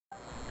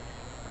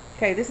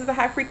Okay, this is a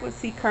high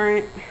frequency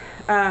current.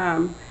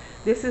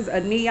 This is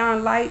a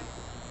neon light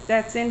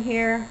that's in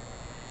here.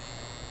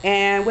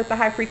 And what the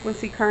high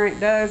frequency current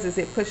does is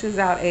it pushes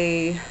out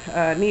a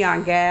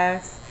neon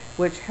gas,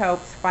 which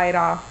helps fight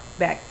off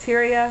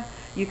bacteria.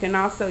 You can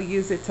also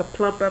use it to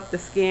plump up the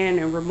skin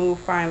and remove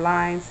fine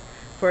lines.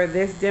 For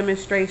this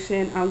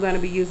demonstration, I'm going to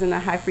be using the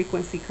high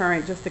frequency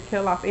current just to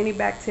kill off any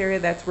bacteria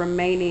that's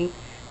remaining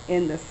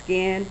in the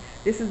skin.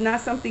 This is not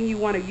something you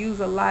want to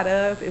use a lot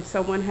of if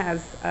someone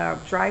has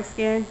dry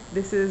skin.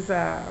 This is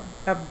a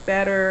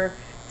better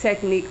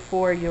technique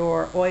for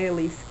your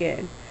oily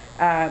skin.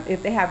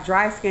 If they have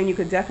dry skin, you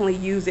could definitely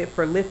use it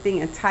for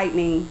lifting and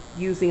tightening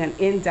using an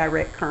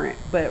indirect current.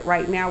 But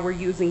right now we're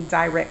using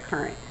direct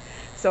current.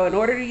 So in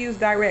order to use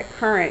direct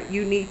current,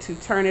 you need to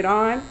turn it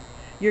on.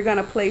 You're going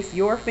to place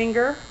your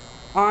finger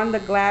on the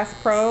glass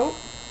probe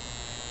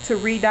to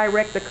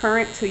redirect the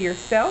current to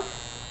yourself.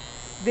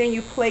 Then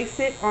you place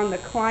it on the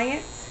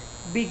client,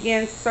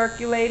 begin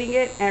circulating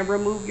it, and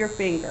remove your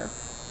finger.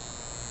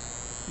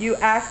 You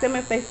ask them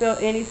if they feel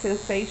any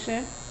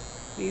sensation.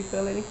 Do you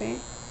feel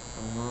anything?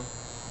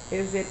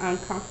 Is it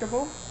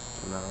uncomfortable?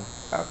 No.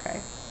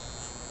 Okay.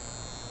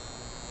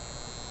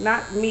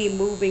 Not me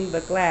moving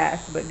the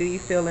glass, but do you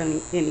feel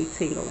any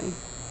tingling?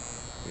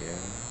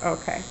 Yeah.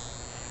 Okay.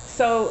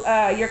 So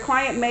your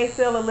client may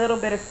feel a little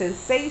bit of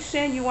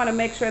sensation. You want to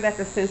make sure that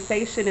the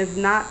sensation is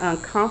not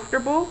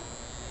uncomfortable.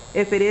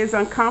 If it is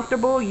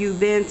uncomfortable, you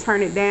then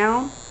turn it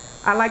down.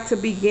 I like to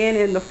begin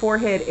in the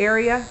forehead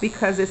area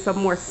because it's a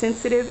more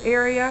sensitive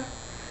area.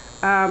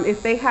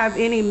 If they have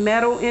any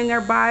metal in their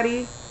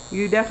body,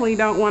 you definitely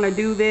don't want to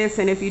do this.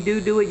 And if you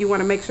do it, you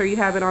want to make sure you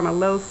have it on a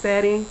low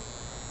setting.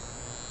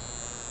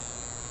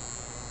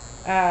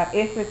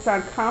 If it's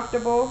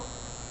uncomfortable,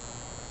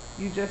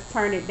 you just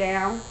turn it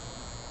down.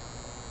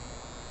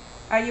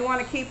 You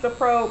want to keep the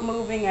probe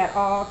moving at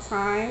all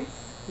times,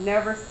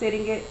 never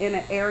sitting it in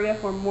an area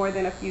for more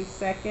than a few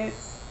seconds.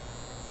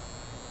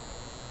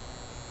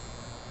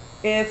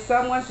 If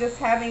someone's just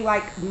having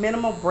like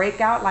minimal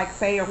breakout, like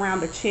say around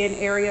the chin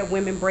area,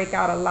 women break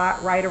out a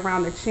lot right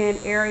around the chin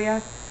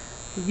area,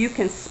 you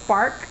can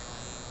spark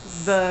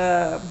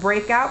the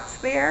breakouts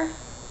there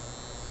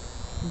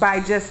by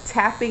just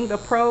tapping the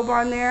probe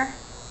on there.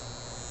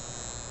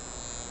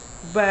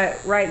 But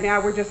right now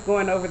we're just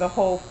going over the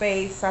whole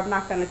face, so I'm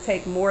not going to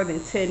take more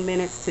than 10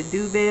 minutes to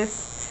do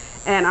this.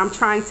 And I'm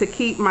trying to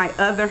keep my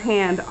other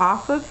hand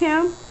off of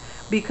him,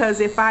 because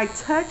if I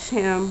touch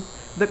him,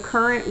 the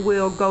current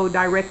will go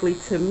directly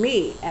to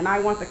me, and I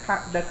want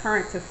the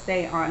current to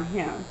stay on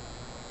him.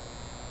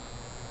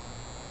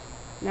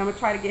 Now I'm going to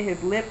try to get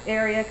his lip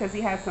area because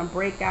he has some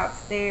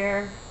breakouts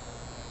there.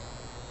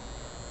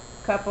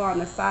 A couple on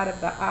the side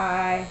of the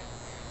eye,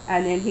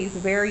 and then he's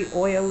very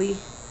oily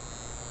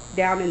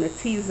down in the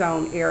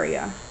T-zone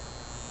area.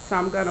 So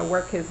I'm going to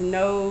work his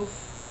nose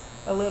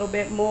a little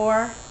bit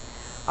more.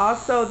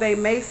 Also, they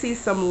may see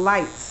some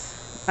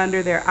lights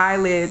under their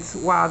eyelids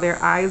while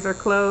their eyes are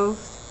closed.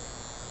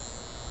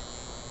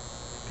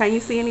 Can you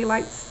see any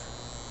lights?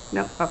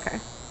 No? Okay.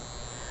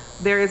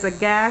 There is a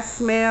gas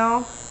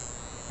smell,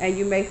 and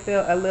you may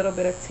feel a little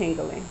bit of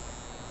tingling.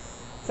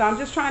 So I'm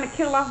just trying to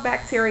kill off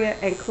bacteria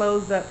and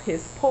close up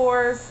his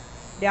pores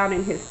down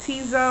in his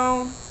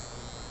T-zone.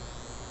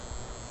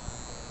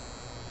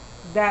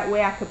 That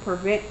way I could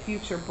prevent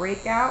future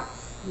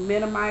breakouts,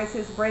 minimize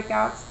his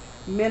breakouts,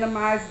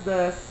 minimize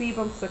the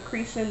sebum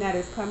secretion that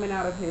is coming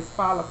out of his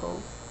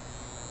follicles.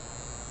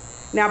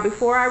 Now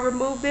before I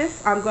remove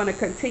this, I'm going to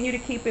continue to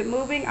keep it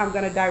moving. I'm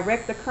going to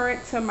direct the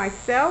current to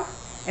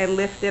myself and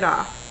lift it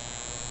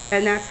off.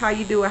 And that's how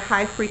you do a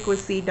high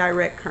frequency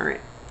direct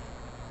current.